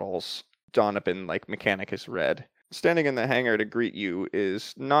shuttles drawn up in like Mechanicus red. Standing in the hangar to greet you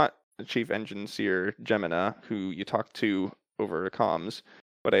is not Chief Engineer Gemina, who you talked to over comms,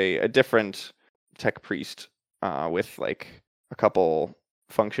 but a different tech priest with like a couple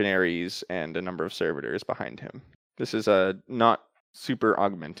functionaries and a number of servitors behind him. This is a not super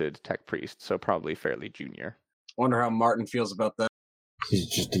augmented tech priest, so probably fairly junior. Wonder how Martin feels about that. He's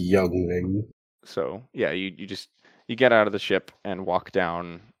just a youngling. So yeah, you get out of the ship and walk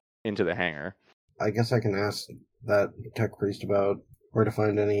down into the hangar. I guess I can ask that tech priest about where to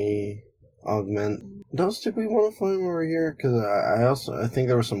find any augment. What else did we want to find when we were here? Because I think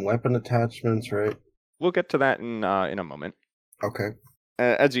there were some weapon attachments, right? We'll get to that in a moment. Okay.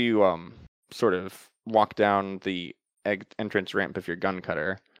 As you sort of walk down the entrance ramp of your gun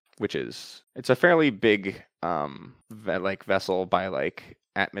cutter, which it's a fairly big vessel by like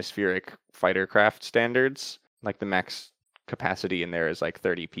atmospheric fighter craft standards. Like the max capacity in there is like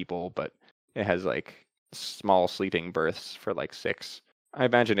 30 people, but it has like small sleeping berths for like 6. I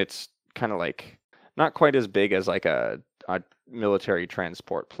imagine it's kind of like not quite as big as like a military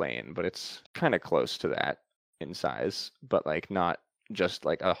transport plane, but it's kind of close to that in size, but like not just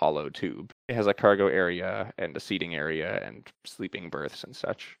like a hollow tube. It has a cargo area and a seating area and sleeping berths and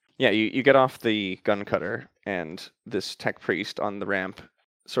such. Yeah, you get off the gun cutter, and this tech priest on the ramp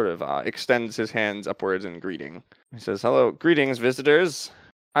sort of extends his hands upwards in greeting. He says, "Hello, greetings, visitors.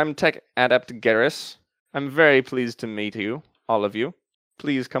 I'm Tech Adept Garrus. I'm very pleased to meet you, all of you.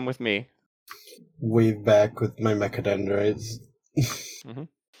 Please come with me." Wave back with my mechadendrites. Mm-hmm.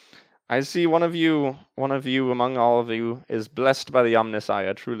 I see one of you among all of you is blessed by the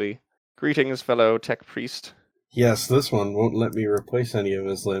Omnissiah, truly. Greetings, fellow tech priest. Yes, this one won't let me replace any of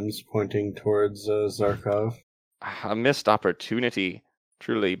his limbs, pointing towards Zarkov. A missed opportunity,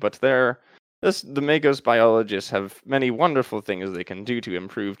 truly, but the Magos biologists have many wonderful things they can do to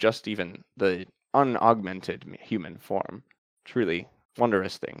improve just even the unaugmented human form. Truly,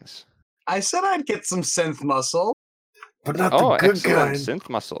 wondrous things. I said I'd get some synth muscle. But not the good excellent kind. Synth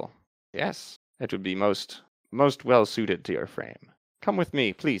muscle. Yes, it would be most well suited to your frame. Come with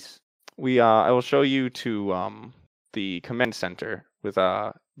me, please. I will show you to the command center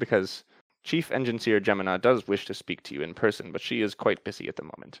because Chief Engineer Gemina does wish to speak to you in person, but she is quite busy at the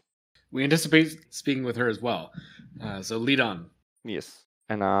moment. We anticipate speaking with her as well. So lead on. Yes.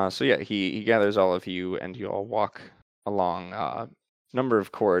 And so yeah, he gathers all of you and you all walk along a number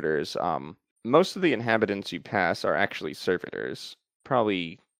of corridors. Most of the inhabitants you pass are actually servitors.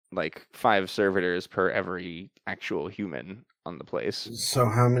 Probably like 5 servitors per every actual human on the place. So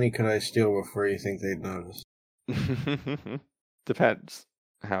how many could I steal before you think they'd notice? Depends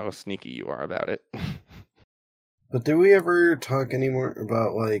how sneaky you are about it. But did we ever talk anymore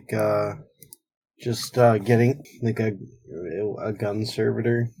about like just getting like a gun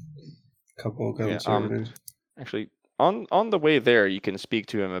servitor? A couple of gun servitors? Actually, on the way there, you can speak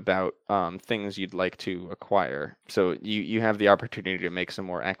to him about things you'd like to acquire. So you have the opportunity to make some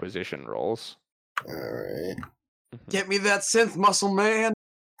more acquisition rolls. Alright. Get me that synth muscle, man.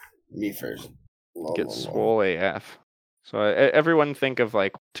 Me first. Get swole AF. So everyone think of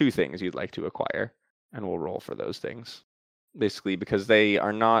like 2 things you'd like to acquire, and we'll roll for those things. Basically, because they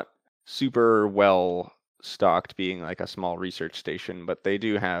are not super well stocked, being like a small research station, but they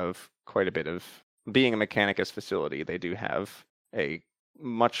do have quite a bit of, being a Mechanicus facility, they do have a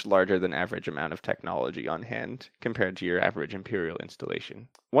much larger than average amount of technology on hand compared to your average Imperial installation.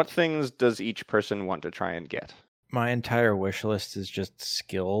 What things does each person want to try and get? My entire wish list is just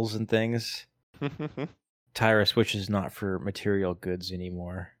skills and things. Tyrus wishes not for material goods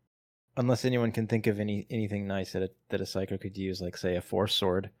anymore. Unless anyone can think of anything nice that a psycho could use, like say a force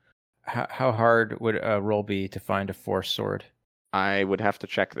sword. How hard would a roll be to find a force sword? I would have to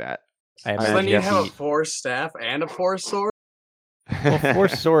check that. I So then you have a force staff and a force sword? Well,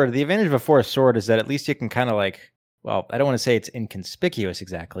 force sword, the advantage of a force sword is that at least you can kind of like, well, I don't want to say it's inconspicuous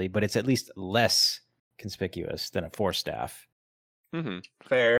exactly, but it's at least less conspicuous than a force staff. Mm-hmm.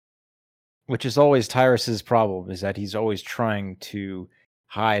 Fair. Which is always Tyrus's problem, is that he's always trying to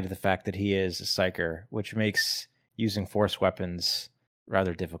hide the fact that he is a psyker, which makes using force weapons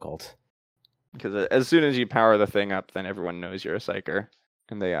rather difficult. Because as soon as you power the thing up, then everyone knows you're a psyker.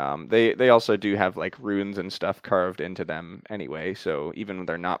 And they also do have like runes and stuff carved into them anyway, so even when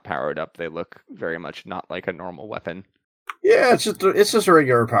they're not powered up, they look very much not like a normal weapon. Yeah, it's just a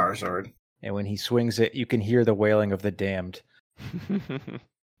regular power sword. And when he swings it, you can hear the wailing of the damned.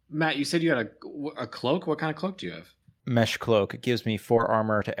 Matt, you said you had a cloak. What kind of cloak do you have? Mesh cloak. It gives me 4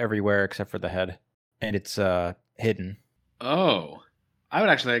 armor to everywhere except for the head, and it's hidden. Oh, I would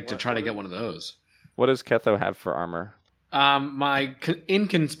actually like to try to get one of those. What does Ketho have for armor? My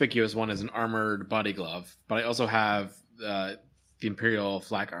inconspicuous one is an armored body glove, but I also have the Imperial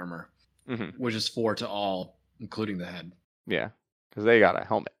flak armor, which is 4 to all, including the head. Yeah, because they got a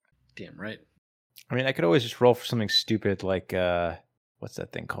helmet. Damn right. I mean, I could always just roll for something stupid like, what's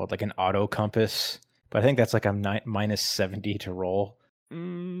that thing called? Like an auto compass. But I think that's like a minus 70 to roll.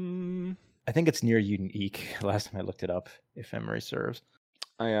 I think it's near unique. Last time I looked it up, if memory serves.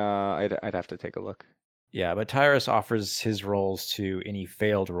 I'd have to take a look. Yeah, but Tyrus offers his rolls to any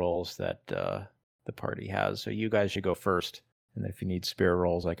failed rolls that the party has. So you guys should go first. And if you need spare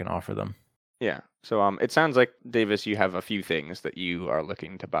rolls, I can offer them. Yeah. So it sounds like, Davis, you have a few things that you are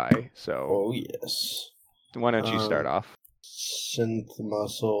looking to buy. So Oh yes. why don't you start off? Synth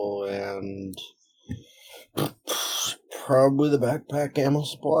muscle and probably the backpack ammo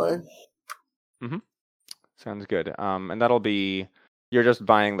supply. Sounds good. And that'll be, you're just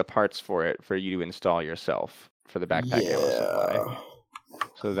buying the parts for it for you to install yourself for the backpack ammo supply.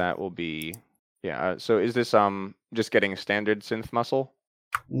 So that will be, yeah. So is this just getting standard synth muscle?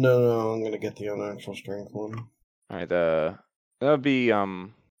 No, I'm gonna get the unnatural strength one. All right, that'll be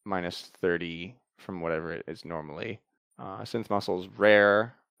minus 30 from whatever it is normally. Synth muscle's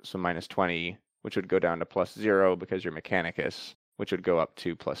rare, so minus 20, which would go down to plus 0 because you're Mechanicus, which would go up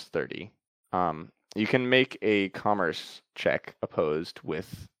to plus 30. You can make a commerce check opposed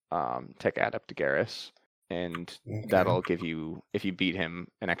with Tech Adept Garrus, and that'll give you, if you beat him,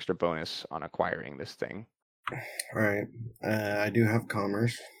 an extra bonus on acquiring this thing. All right, I do have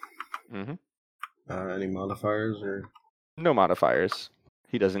commerce. Mm-hmm. Any modifiers or? No modifiers.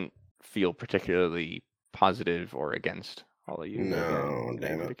 He doesn't feel particularly positive or against all of you. No, in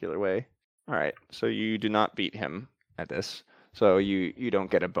damn any it. particular way. All right, so you do not beat him at this. So you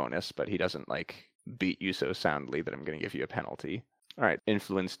don't get a bonus, but he doesn't like beat you so soundly that I'm going to give you a penalty. All right,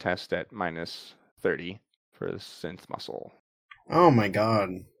 influence test at minus 30 for synth muscle. Oh my god,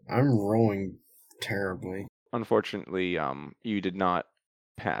 I'm rolling terribly. Unfortunately, you did not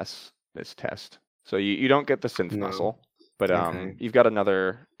pass this test, so you don't get the synth muscle. But Okay. you've got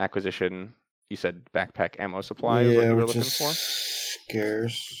another acquisition. You said backpack ammo supply is what you were which looking is for.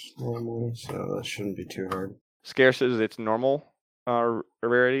 scarce normally, so that shouldn't be too hard. Scarce is its normal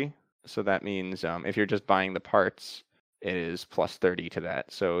rarity, so that means if you're just buying the parts, it is plus 30 to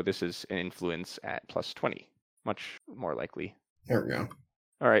that. So this is an influence at plus 20, much more likely. There we go.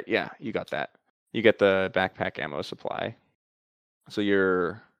 All right, yeah, you got that. You get the backpack ammo supply. So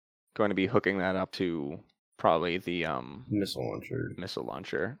you're going to be hooking that up to probably the Missile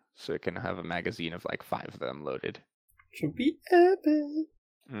launcher. so it can have a magazine of like 5 of them loaded. Should be epic.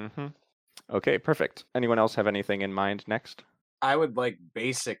 Mm-hmm. Okay, perfect. Anyone else have anything in mind next? I would like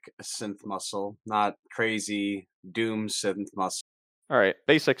basic synth muscle, not crazy doom synth muscle. All right,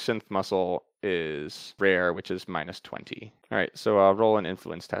 basic synth muscle is rare, which is minus 20. All right, so roll an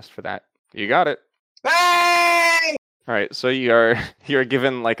influence test for that. You got it. Hey! All right, so you're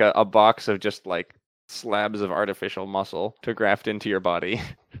given like a box of just like slabs of artificial muscle to graft into your body.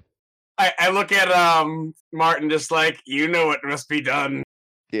 I look at Martin just like, you know what must be done.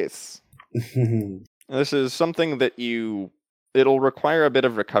 Yes. This is something that it'll require a bit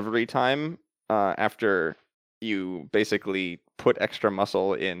of recovery time after you basically put extra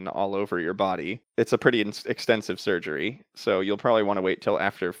muscle in all over your body. It's a pretty extensive surgery, so you'll probably want to wait till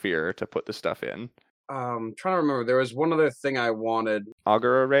after Fear to put the stuff in. Trying to remember, there was one other thing I wanted.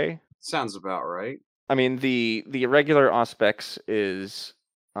 Augur Array? Sounds about right. I mean, the irregular Auspex is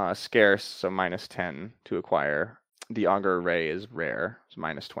scarce, so minus 10 to acquire. The Augur Array is rare, so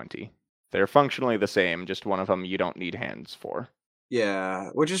minus 20. They're functionally the same, just one of them you don't need hands for. Yeah,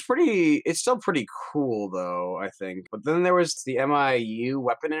 which is it's still pretty cool though, I think. But then there was the MIU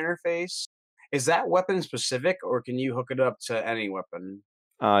weapon interface. Is that weapon specific, or can you hook it up to any weapon?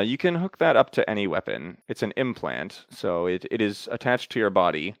 You can hook that up to any weapon. It's an implant, so it is attached to your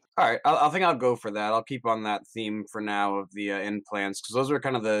body. All right, I think I'll go for that. I'll keep on that theme for now of the implants, because those are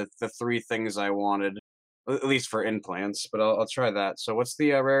kind of the 3 things I wanted, at least for implants. But I'll try that. So what's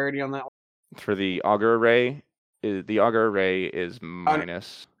the rarity on that one? For the Augur Array, the Augur Array is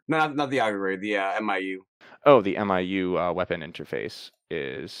minus... No, not the Augur Array, the MIU. Oh, the MIU weapon interface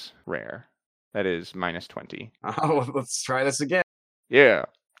is rare. That is minus 20. Oh, let's try this again. Yeah,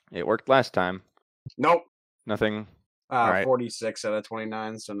 it worked last time. Nope. Nothing. Alright. 46 out of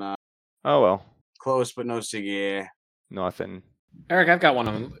 29, so not Oh well, close, but no cigar. nothing. Eric, I've got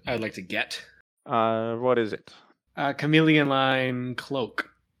one I'd like to get. What is it? Chameleon line cloak.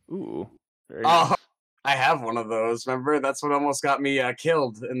 Ooh. Very Oh, nice. I have one of those. Remember, that's what almost got me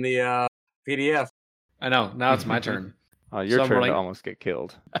killed in the PDF. I know. Now it's my turn. Your So I'm turn rolling- to almost get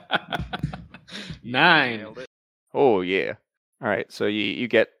killed. 9. Oh yeah. All right, so you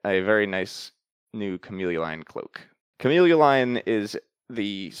get a very nice new Chameleon cloak. Chameleon is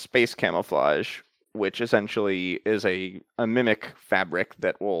the space camouflage, which essentially is a mimic fabric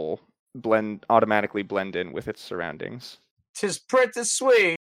that will automatically blend in with its surroundings. 'Tis pretty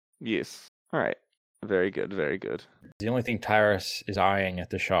sweet. Yes. All right. Very good. Very good. The only thing Tyrus is eyeing at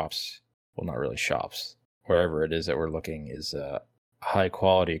the shops, well, not really shops, wherever it is that we're looking, is high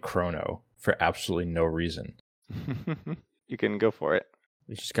quality chrono for absolutely no reason. You can go for it.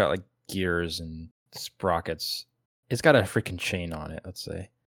 It's just got like gears and sprockets. It's got a freaking chain on it, let's say.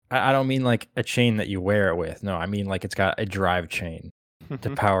 I don't mean like a chain that you wear it with. No, I mean like it's got a drive chain to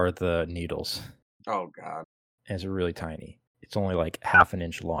power the needles. Oh God. And it's really tiny. It's only like half an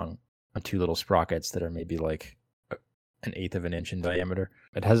inch long on 2 little sprockets that are maybe like an eighth of an inch in diameter.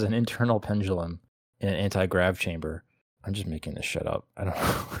 It has an internal pendulum and an anti-grav chamber. I'm just making this shit up. I don't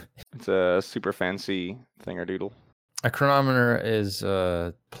know. It's a super fancy thingerdoodle. A chronometer is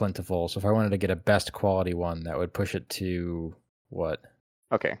plentiful, so if I wanted to get a best quality one, that would push it to what?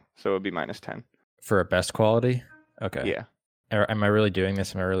 Okay, so it would be -10. For a best quality? Okay. Yeah. Am I really doing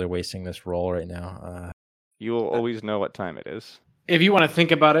this? Am I really wasting this roll right now? You will always know what time it is. If you want to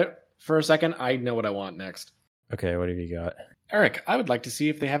think about it for a second, I know what I want next. Okay, what have you got? Eric, I would like to see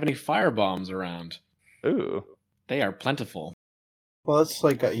if they have any fire bombs around. Ooh. They are plentiful. Well, it's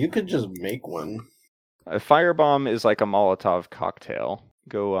like you could just make one. A firebomb is like a Molotov cocktail.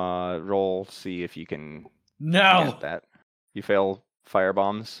 Go roll, see if you can No, get that. You fail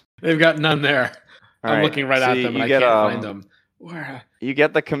firebombs. they've got none there. All I'm right, looking right so at you them and I get, can't find them. Where? You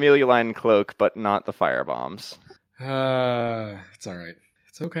get the Chameleon cloak, but not the firebombs. It's all right.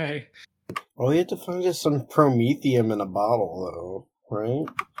 It's okay. All you have to find is some promethium in a bottle, though, right?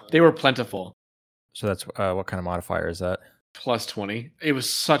 They were plentiful. So that's what kind of modifier is that? Plus 20. It was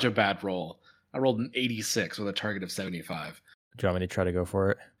such a bad roll. I rolled an 86 with a target of 75. Do you want me to try to go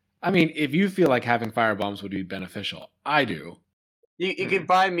for it? I mean, if you feel like having fire bombs would be beneficial, I do. You could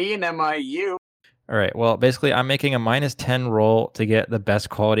buy me an MIU. All right. Well, basically, I'm making a -10 roll to get the best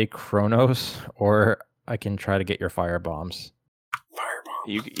quality chronos, or I can try to get your fire bombs. Fireball.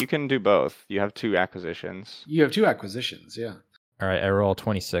 You can do both. You have 2 acquisitions. You have 2 acquisitions, yeah. All right. I roll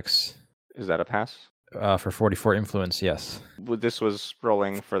 26 Is that a pass? for 44 influence. Yes. This was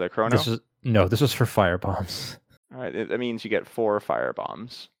rolling for the chrono. This was for fire bombs. All right, that means you get 4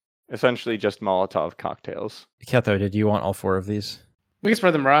 firebombs. Essentially just Molotov cocktails. Ketho, did you want all 4 of these? We can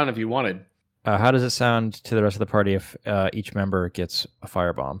spread them around if you wanted. How does it sound to the rest of the party if each member gets a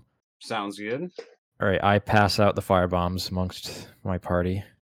firebomb? Sounds good. All right, I pass out the firebombs amongst my party,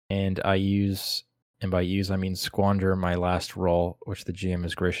 and I use, and by use I mean squander my last roll, which the GM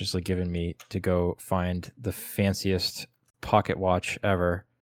has graciously given me to go find the fanciest pocket watch ever,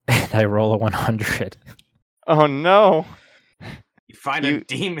 and I roll a 100. Oh no! You find a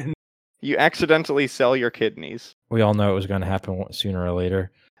demon. You accidentally sell your kidneys. We all know it was going to happen sooner or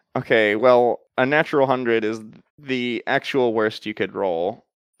later. Okay, well, a natural 100 is the actual worst you could roll.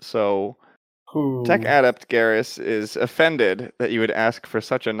 So, Ooh. Tech Adept Garrus is offended that you would ask for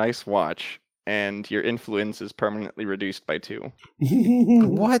such a nice watch, and your influence is permanently reduced by 2.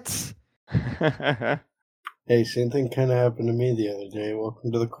 What? Hey, same thing kind of happened to me the other day.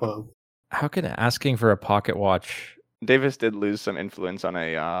 Welcome to the club. How can asking for a pocket watch? Davis did lose some influence on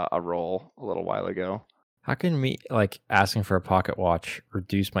a roll a little while ago. How can me asking for a pocket watch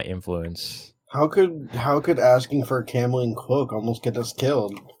reduce my influence? How could asking for a Chameleon cloak almost get us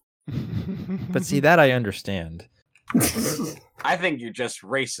killed? But see, that I understand. I think you're just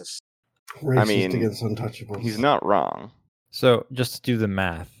racist. Racist mean, against untouchables. He's not wrong. So just to do the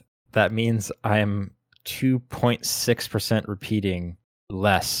math, that means I am 2.6% repeating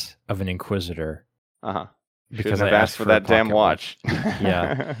less of an Inquisitor. Uh-huh. Because Shouldn't I have asked asked for for a that damn pocket watch.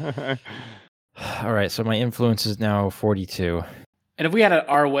 Yeah. All right, so my influence is now 42. And if we had it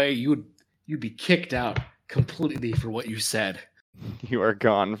our way, you'd be kicked out completely for what you said. You are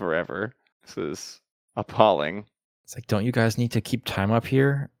gone forever. This is appalling. It's like, don't you guys need to keep time up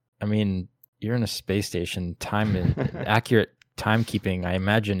here? I mean, you're in a space station. Time and accurate timekeeping, I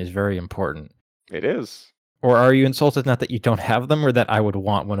imagine, is very important. It is. Or are you insulted not that you don't have them, or that I would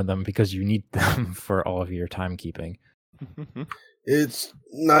want one of them because you need them for all of your timekeeping? It's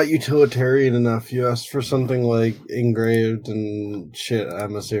not utilitarian enough. You asked for something like engraved and shit,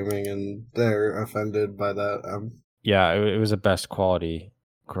 I'm assuming, and they're offended by that. Yeah, it was a best quality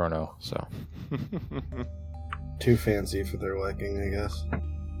chrono, so. Too fancy for their liking, I guess.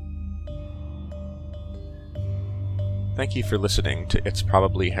 Thank you for listening to It's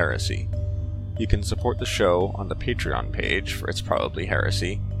Probably Heresy. You can support the show on the Patreon page for It's Probably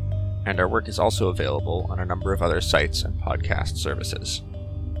Heresy, and our work is also available on a number of other sites and podcast services.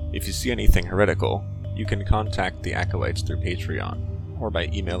 If you see anything heretical, you can contact the Acolytes through Patreon, or by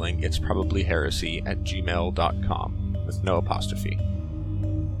emailing itsprobablyheresy@gmail.com with no apostrophe.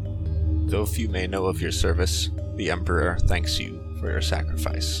 Though few may know of your service, the Emperor thanks you for your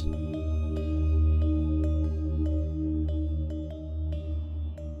sacrifice.